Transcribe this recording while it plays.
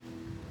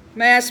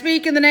May I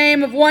speak in the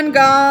name of one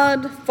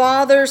God,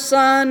 Father,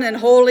 Son, and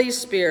Holy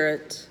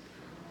Spirit.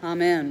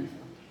 Amen.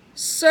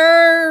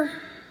 Sir,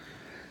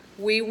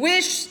 we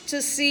wish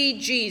to see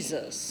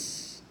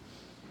Jesus.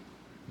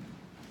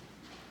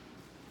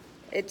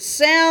 It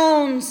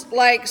sounds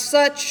like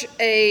such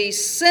a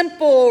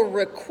simple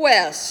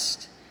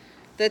request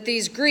that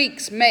these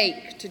Greeks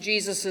make to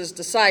Jesus'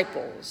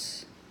 disciples.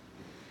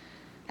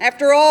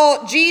 After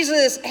all,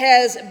 Jesus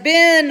has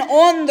been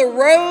on the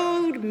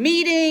road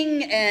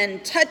meeting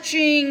and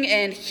touching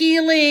and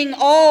healing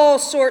all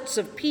sorts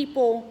of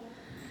people.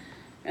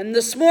 And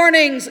this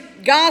morning's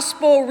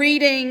gospel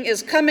reading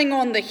is coming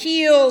on the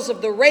heels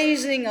of the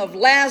raising of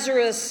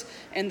Lazarus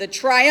and the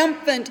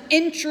triumphant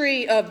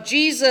entry of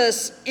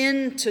Jesus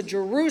into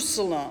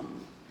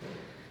Jerusalem.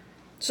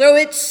 So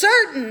it's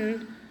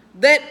certain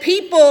that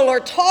people are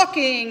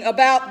talking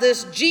about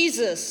this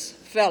Jesus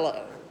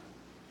fellow.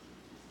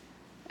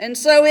 And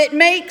so it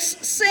makes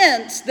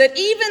sense that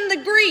even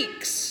the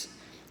Greeks,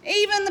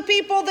 even the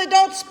people that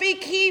don't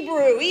speak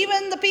Hebrew,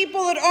 even the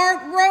people that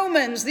aren't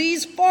Romans,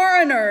 these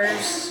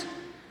foreigners,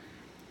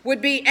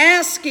 would be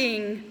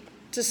asking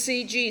to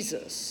see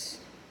Jesus.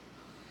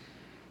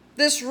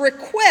 This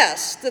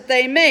request that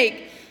they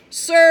make,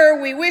 "Sir,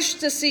 we wish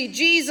to see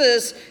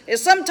Jesus," is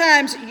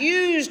sometimes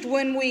used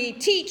when we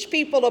teach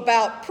people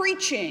about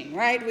preaching,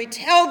 right? We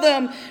tell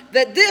them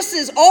that this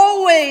is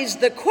always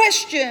the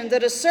question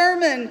that a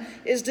sermon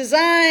is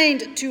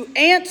designed to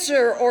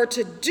answer or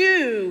to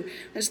do.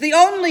 It's the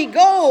only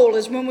goal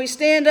is when we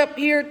stand up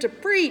here to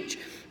preach,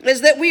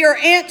 is that we are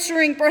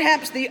answering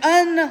perhaps the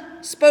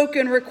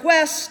unspoken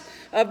request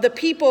of the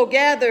people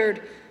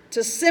gathered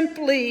to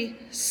simply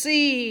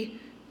see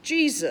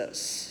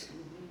Jesus.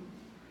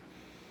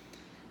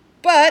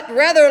 But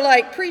rather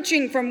like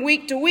preaching from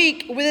week to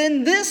week,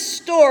 within this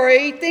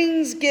story,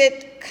 things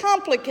get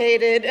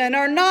complicated and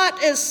are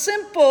not as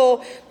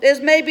simple as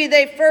maybe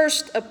they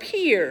first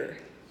appear.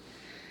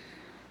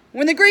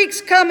 When the Greeks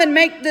come and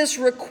make this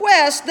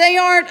request, they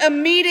aren't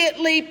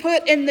immediately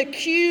put in the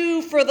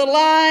queue for the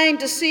line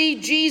to see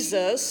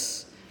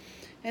Jesus.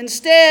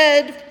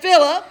 Instead,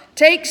 Philip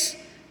takes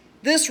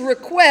this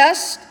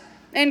request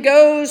and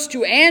goes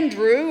to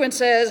Andrew and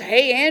says,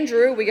 "Hey,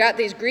 Andrew, we got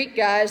these Greek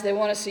guys. They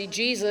want to see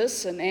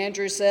Jesus." And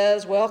Andrew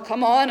says, "Well,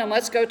 come on and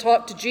let's go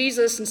talk to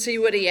Jesus and see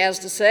what he has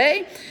to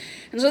say."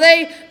 And so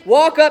they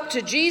walk up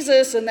to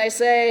Jesus and they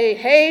say,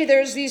 "Hey,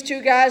 there's these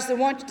two guys that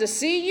want to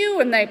see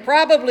you." And they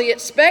probably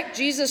expect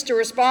Jesus to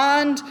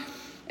respond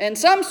in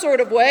some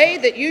sort of way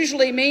that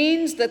usually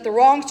means that the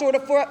wrong sort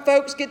of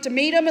folks get to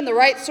meet him and the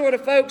right sort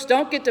of folks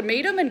don't get to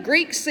meet him. And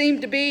Greeks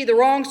seem to be the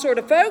wrong sort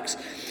of folks.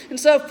 And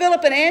so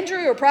Philip and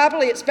Andrew are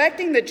probably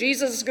expecting that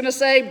Jesus is going to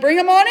say, "Bring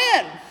them on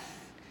in."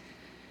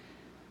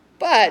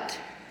 But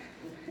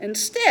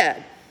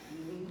instead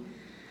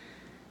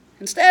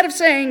of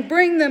saying,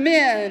 "Bring them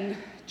in,"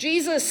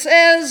 Jesus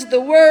says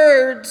the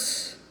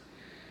words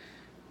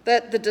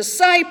that the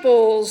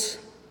disciples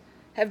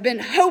have been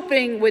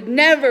hoping would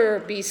never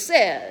be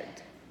said.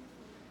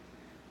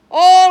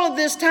 All of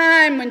this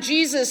time when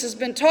Jesus has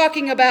been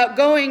talking about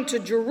going to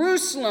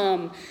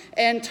Jerusalem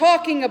and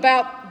talking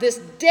about this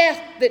death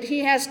that he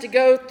has to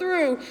go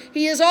through,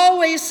 he has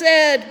always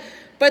said,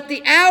 "But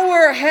the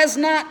hour has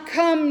not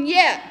come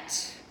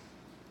yet."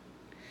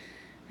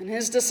 And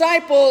his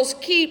disciples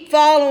keep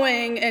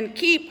following and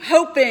keep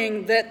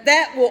hoping that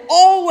that will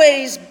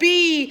always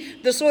be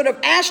the sort of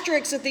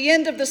asterisk at the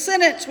end of the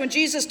sentence when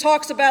Jesus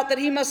talks about that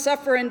he must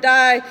suffer and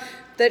die,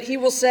 that he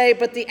will say,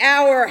 "But the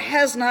hour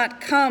has not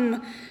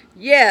come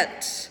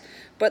yet."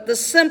 But the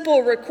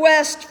simple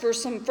request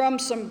from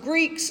some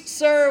Greeks,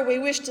 "Sir, we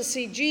wish to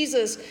see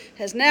Jesus,"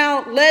 has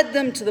now led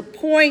them to the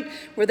point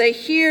where they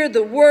hear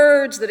the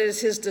words that as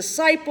his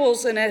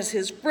disciples and as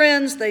his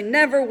friends they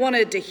never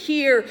wanted to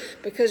hear,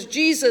 because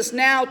Jesus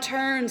now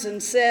turns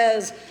and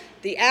says,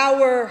 "The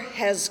hour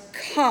has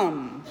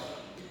come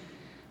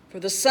for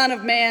the Son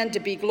of Man to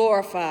be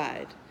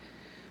glorified.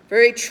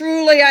 Very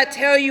truly, I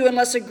tell you,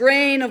 unless a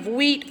grain of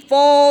wheat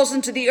falls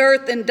into the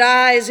earth and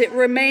dies, it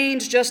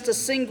remains just a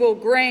single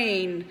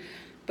grain.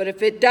 But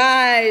if it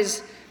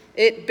dies,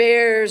 it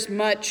bears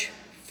much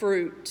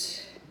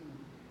fruit."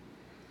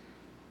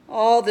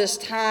 All this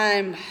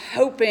time,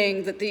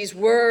 hoping that these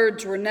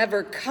words were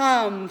never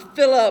come,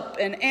 Philip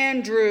and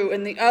Andrew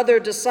and the other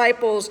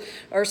disciples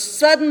are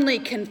suddenly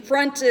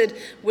confronted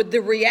with the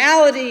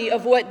reality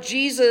of what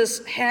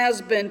Jesus has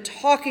been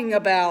talking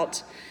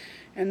about.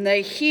 And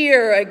they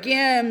hear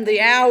again,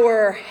 "The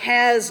hour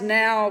has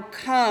now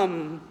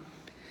come.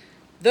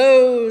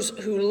 Those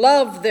who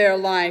love their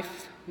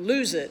life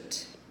lose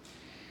it,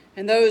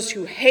 and those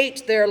who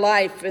hate their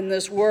life in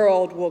this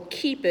world will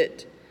keep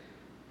it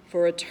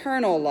for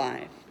eternal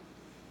life."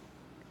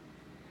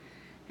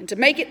 And to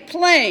make it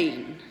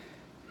plain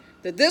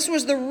that this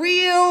was the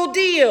real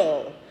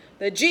deal,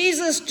 that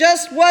Jesus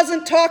just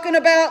wasn't talking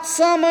about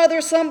some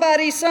other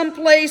somebody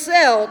someplace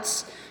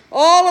else,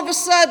 all of a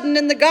sudden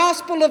in the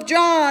Gospel of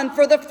John,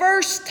 for the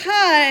first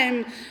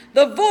time,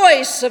 the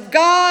voice of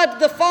God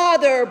the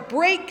Father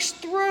breaks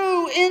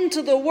through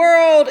into the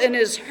world and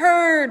is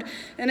heard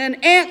in an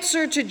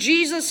answer to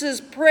Jesus'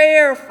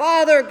 prayer,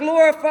 "Father,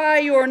 glorify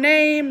your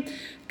name."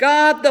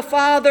 God the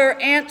Father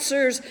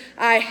answers,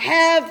 "I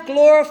have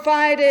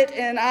glorified it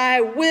and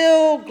I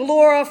will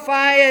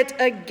glorify it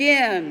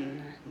again."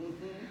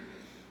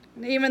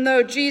 And even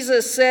though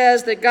Jesus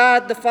says that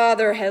God the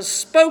Father has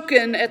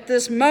spoken at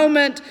this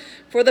moment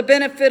for the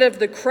benefit of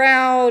the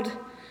crowd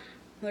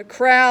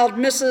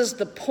misses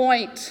the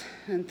point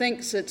and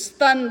thinks it's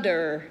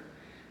thunder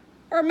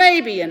or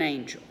maybe an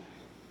angel.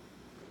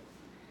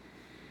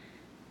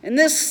 In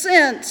this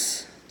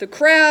sense, the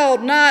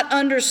crowd not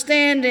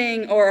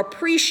understanding or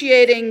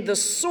appreciating the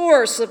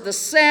source of the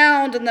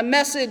sound and the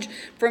message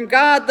from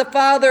God the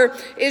Father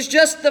is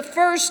just the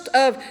first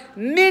of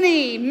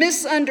many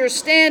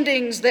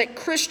misunderstandings that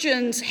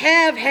Christians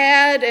have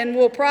had and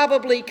will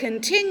probably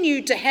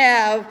continue to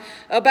have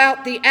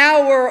about the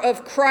hour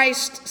of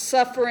Christ's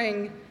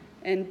suffering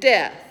and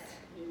death.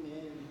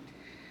 Amen.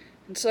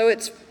 And so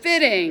it's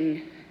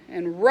fitting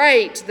and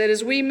right that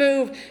as we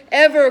move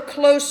ever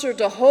closer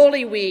to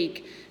Holy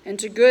Week, and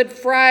to Good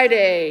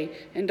Friday,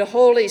 and to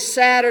Holy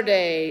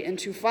Saturday, and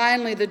to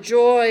finally the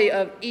joy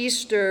of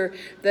Easter,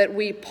 that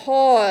we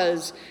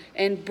pause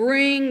and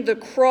bring the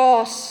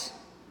cross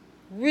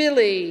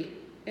really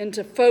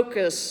into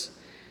focus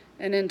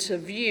and into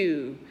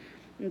view,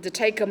 and to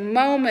take a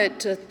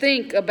moment to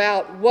think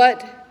about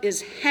what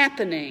is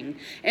happening,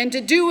 and to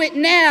do it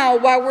now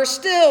while we're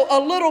still a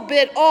little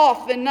bit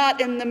off and not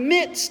in the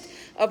midst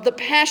of the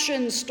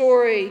passion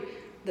story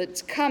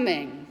that's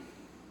coming.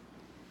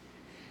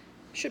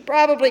 Should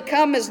probably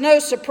come as no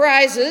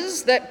surprise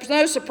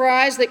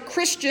that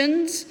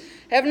Christians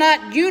have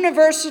not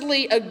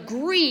universally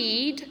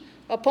agreed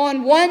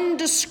upon one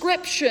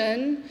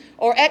description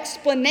or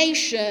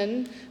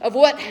explanation of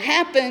what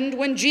happened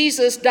when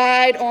Jesus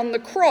died on the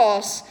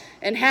cross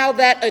and how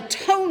that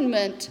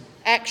atonement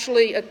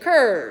actually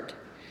occurred.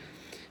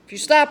 If you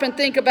stop and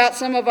think about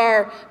some of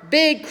our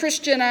big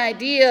Christian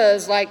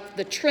ideas like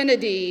the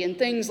Trinity and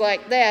things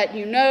like that,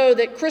 you know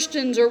that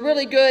Christians are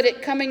really good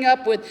at coming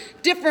up with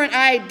different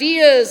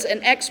ideas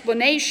and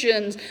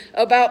explanations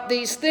about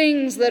these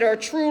things that are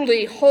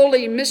truly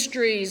holy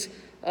mysteries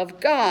of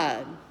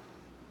God.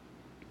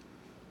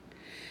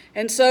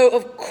 And so,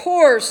 of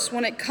course,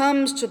 when it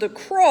comes to the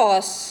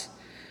cross,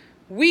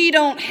 we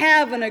don't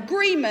have an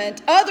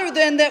agreement other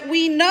than that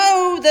we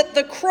know that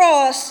the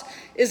cross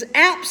is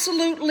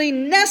absolutely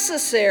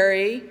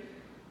necessary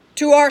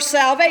to our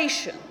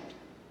salvation.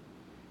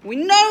 We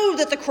know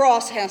that the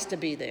cross has to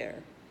be there.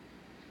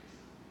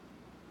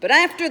 But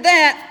after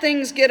that,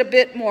 things get a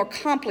bit more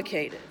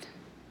complicated.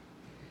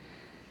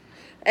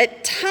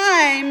 At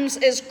times,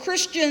 as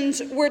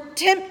Christians, we're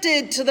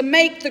tempted to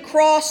make the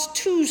cross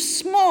too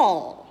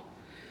small.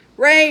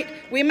 Right?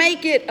 We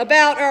make it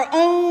about our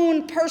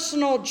own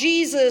personal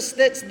Jesus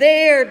that's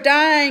there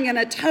dying and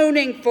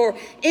atoning for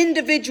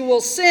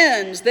individual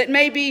sins that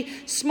may be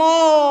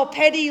small,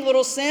 petty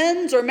little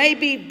sins or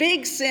maybe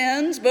big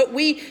sins, but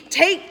we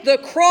take the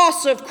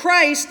cross of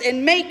Christ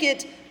and make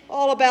it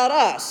all about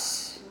us.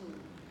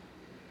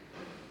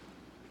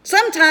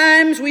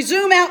 Sometimes we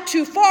zoom out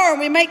too far and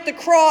we make the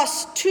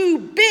cross too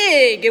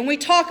big and we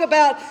talk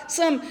about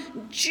some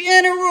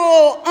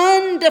general,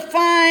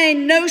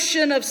 undefined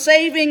notion of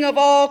saving of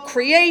all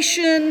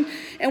creation,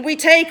 and we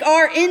take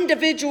our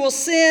individual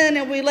sin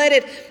and we let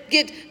it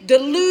get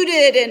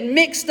diluted and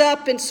mixed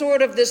up in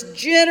sort of this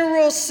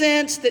general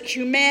sense that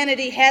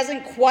humanity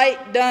hasn't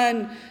quite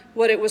done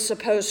what it was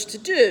supposed to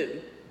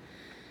do.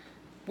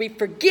 We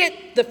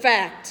forget the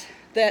fact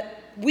that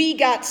we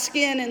got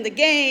skin in the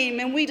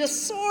game, and we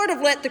just sort of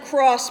let the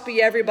cross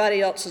be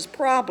everybody else's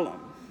problem.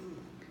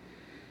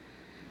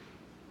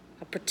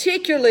 A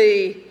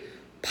particularly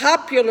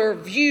popular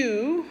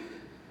view,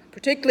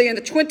 particularly in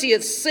the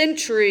 20th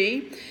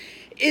century,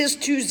 is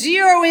to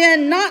zero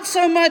in not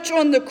so much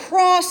on the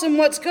cross and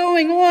what's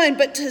going on,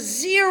 but to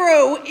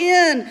zero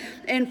in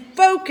and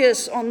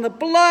focus on the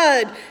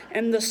blood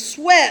and the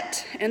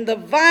sweat and the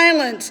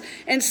violence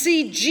and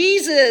see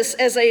Jesus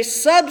as a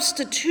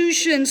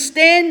substitution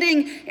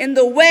standing in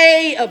the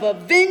way of a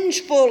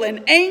vengeful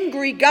and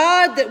angry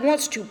God that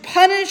wants to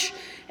punish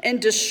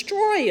and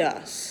destroy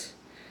us.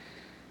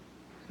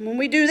 When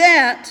we do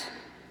that,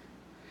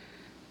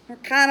 we're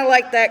kind of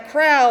like that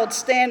crowd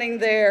standing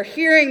there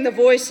hearing the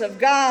voice of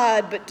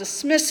God but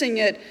dismissing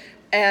it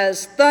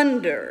as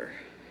thunder.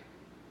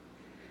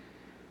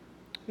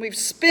 We've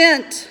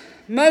spent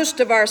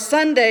most of our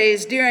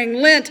Sundays during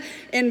Lent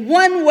in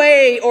one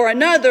way or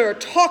another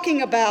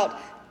talking about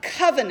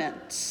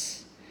covenants.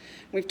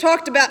 We've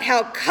talked about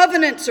how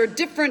covenants are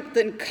different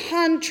than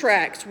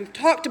contracts. We've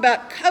talked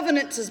about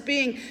covenants as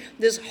being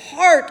this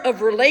heart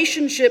of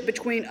relationship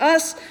between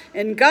us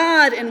and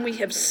God. And we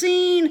have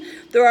seen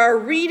through our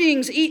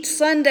readings each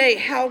Sunday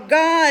how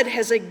God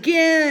has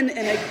again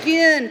and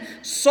again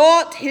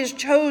sought his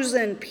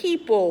chosen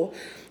people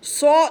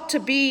sought to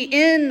be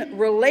in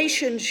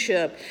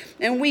relationship.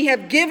 And we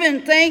have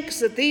given thanks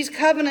that these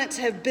covenants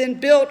have been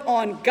built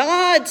on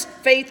God's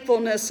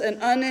faithfulness and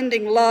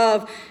unending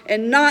love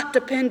and not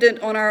dependent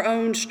on our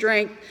own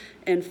strength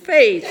and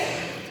faith.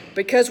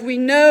 Because we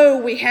know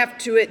we have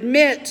to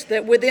admit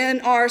that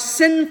within our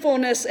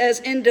sinfulness as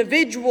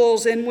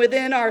individuals and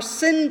within our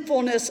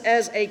sinfulness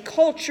as a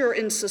culture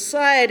and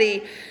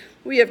society,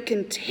 we have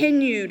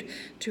continued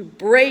to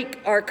break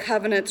our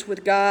covenants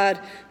with God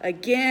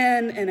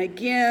again and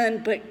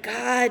again, but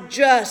God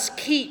just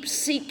keeps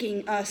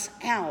seeking us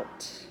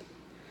out.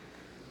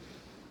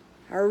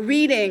 Our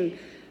reading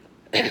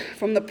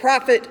from the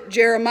prophet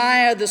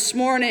Jeremiah this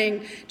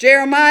morning,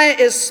 Jeremiah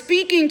is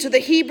speaking to the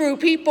Hebrew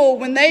people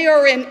when they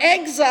are in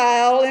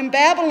exile in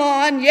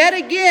Babylon yet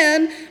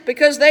again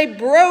because they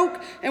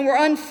broke and were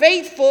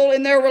unfaithful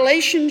in their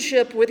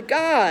relationship with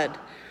God.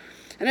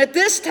 And at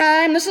this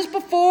time, this is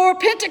before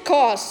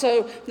Pentecost,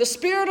 so the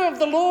Spirit of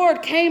the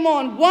Lord came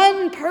on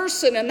one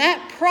person, and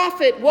that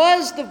prophet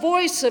was the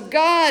voice of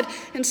God.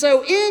 And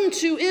so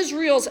into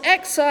Israel's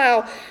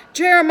exile,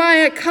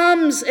 Jeremiah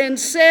comes and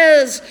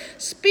says,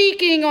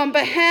 speaking on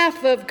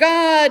behalf of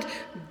God,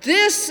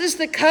 "This is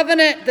the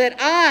covenant that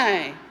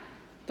I,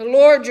 the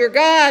Lord your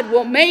God,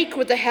 will make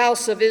with the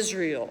house of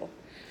Israel.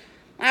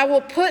 I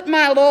will put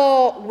my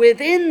law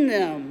within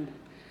them.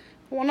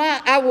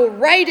 I will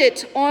write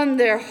it on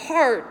their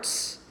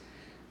hearts.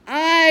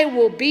 I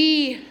will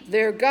be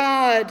their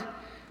God,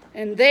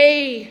 and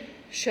they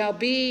shall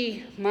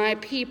be my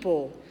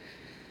people.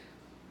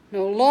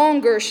 No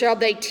longer shall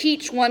they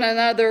teach one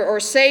another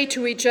or say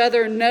to each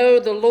other, 'Know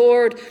the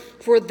Lord,'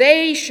 for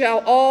they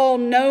shall all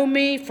know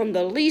me, from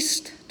the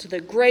least to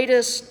the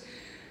greatest,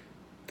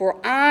 for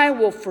I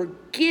will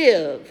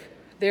forgive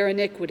their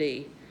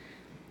iniquity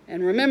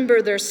and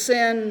remember their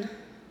sin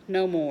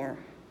no more."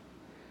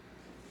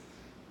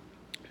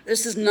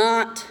 This is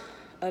not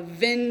a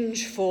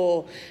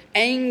vengeful,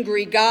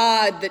 angry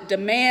God that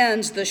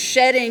demands the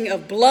shedding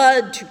of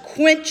blood to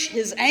quench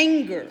his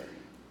anger.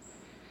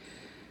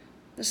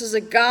 This is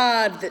a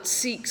God that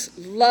seeks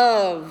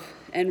love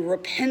and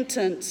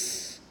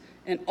repentance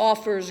and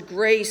offers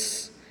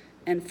grace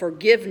and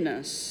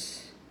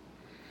forgiveness.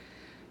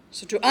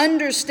 So to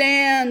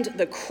understand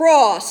the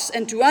cross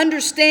and to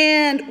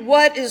understand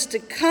what is to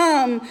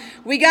come,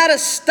 we got to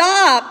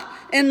stop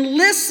and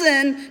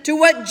listen to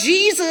what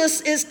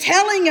Jesus is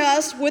telling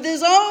us with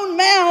his own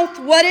mouth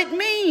what it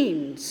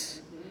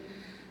means.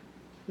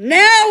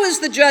 Now is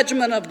the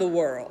judgment of the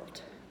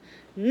world.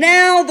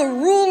 Now the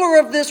ruler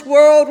of this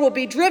world will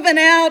be driven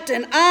out,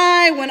 and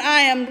I, when I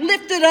am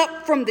lifted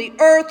up from the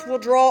earth, will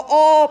draw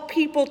all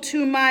people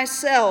to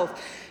myself.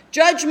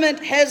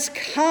 Judgment has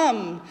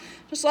come.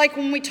 Just like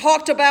when we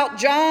talked about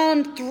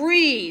John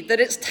 3, that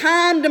it's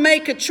time to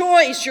make a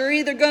choice. You're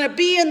either going to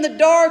be in the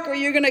dark or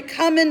you're going to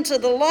come into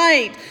the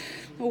light.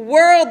 The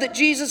world that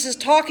Jesus is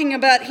talking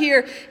about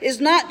here is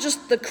not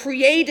just the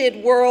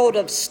created world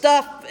of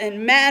stuff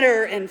and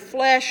matter and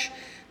flesh,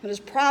 but is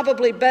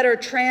probably better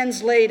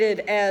translated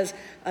as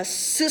a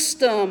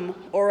system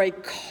or a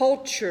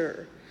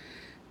culture.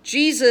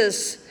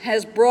 Jesus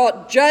has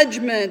brought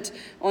judgment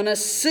on a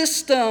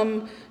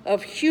system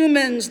of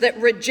humans that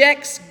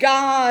rejects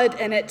God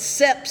and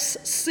accepts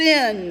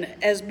sin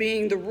as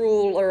being the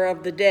ruler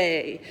of the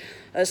day.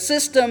 A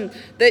system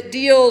that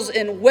deals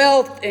in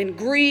wealth and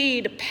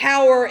greed,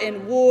 power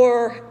and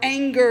war,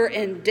 anger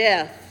and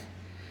death.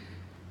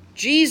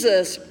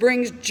 Jesus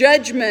brings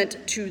judgment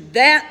to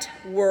that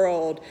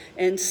world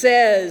and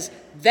says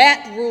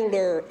that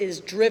ruler is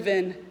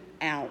driven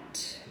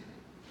out.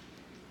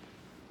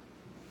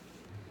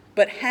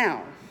 But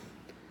how?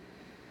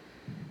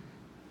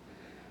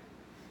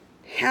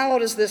 How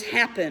does this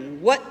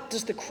happen? What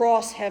does the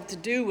cross have to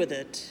do with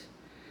it?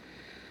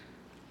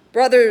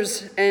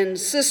 Brothers and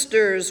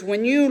sisters,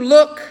 when you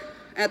look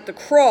at the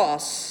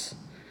cross,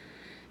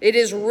 it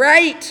is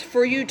right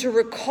for you to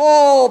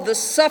recall the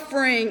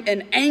suffering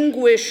and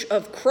anguish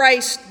of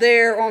Christ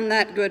there on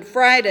that Good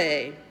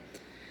Friday.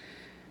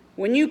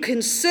 When you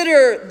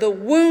consider the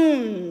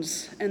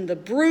wounds and the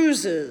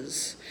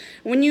bruises,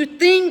 when you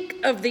think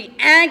of the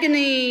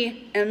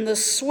agony and the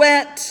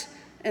sweat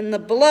and the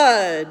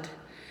blood,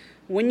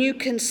 when you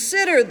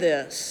consider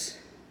this,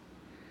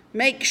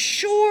 make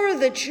sure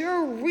that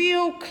you're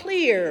real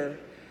clear,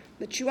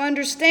 that you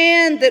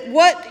understand that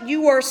what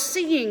you are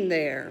seeing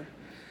there,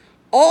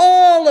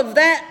 all of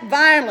that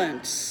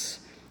violence,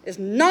 is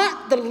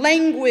not the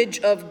language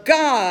of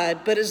God,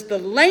 but is the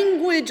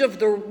language of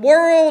the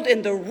world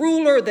and the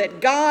ruler that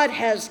God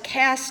has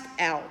cast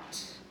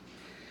out.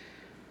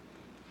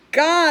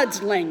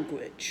 God's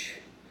language.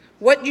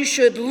 What you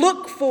should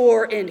look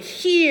for and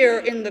hear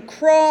in the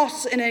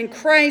cross and in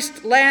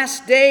Christ's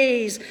last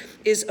days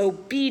is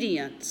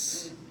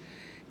obedience.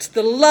 It's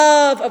the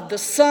love of the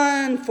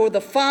Son for the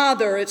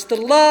Father. It's the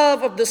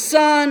love of the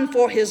Son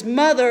for his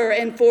mother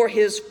and for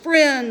his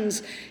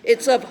friends.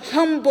 It's of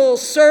humble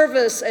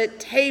service at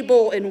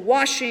table and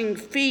washing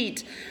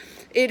feet.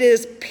 It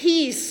is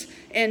peace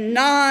and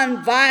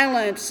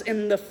non-violence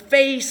in the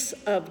face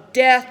of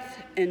death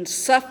and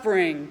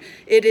suffering.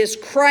 It is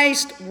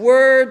Christ's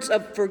words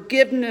of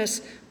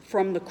forgiveness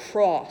from the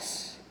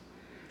cross.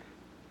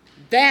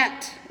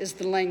 That is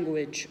the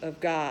language of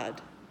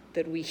God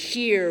that we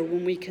hear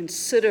when we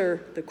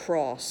consider the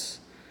cross.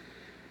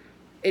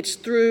 It's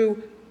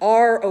through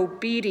our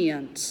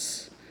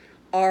obedience,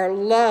 our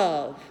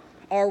love,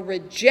 our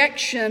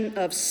rejection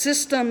of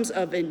systems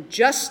of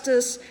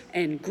injustice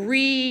and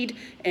greed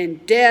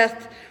and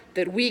death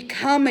that we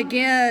come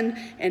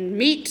again and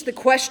meet the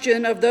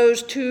question of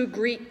those two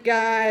Greek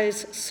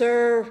guys,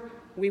 "Sir,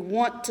 we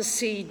want to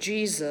see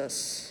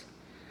Jesus."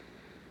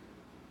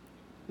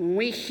 When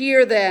we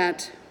hear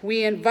that,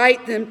 we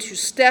invite them to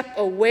step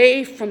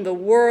away from the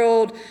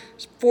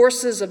world's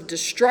forces of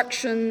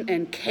destruction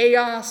and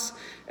chaos,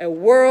 a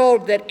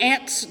world that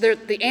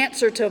the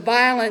answer to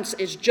violence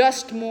is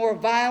just more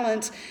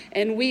violence.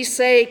 And we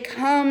say,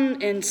 come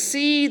and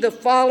see the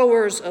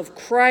followers of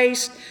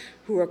Christ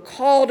who are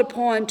called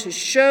upon to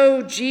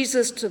show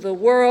Jesus to the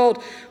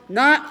world,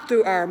 not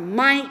through our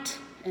might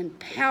and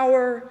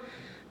power,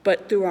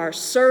 but through our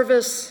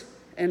service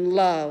and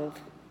love.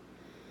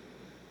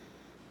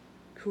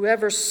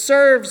 Whoever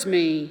serves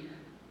me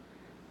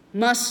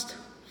must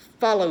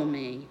follow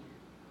me.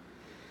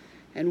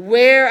 And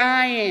where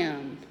I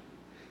am,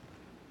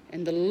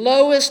 in the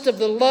lowest of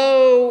the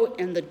low,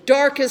 and the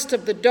darkest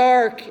of the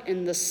dark,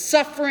 in the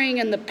suffering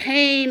and the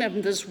pain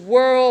of this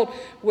world,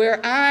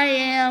 where I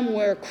am,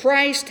 where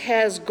Christ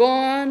has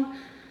gone,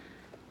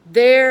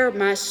 there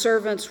my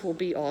servants will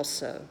be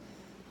also.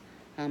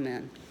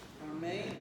 Amen. Amen.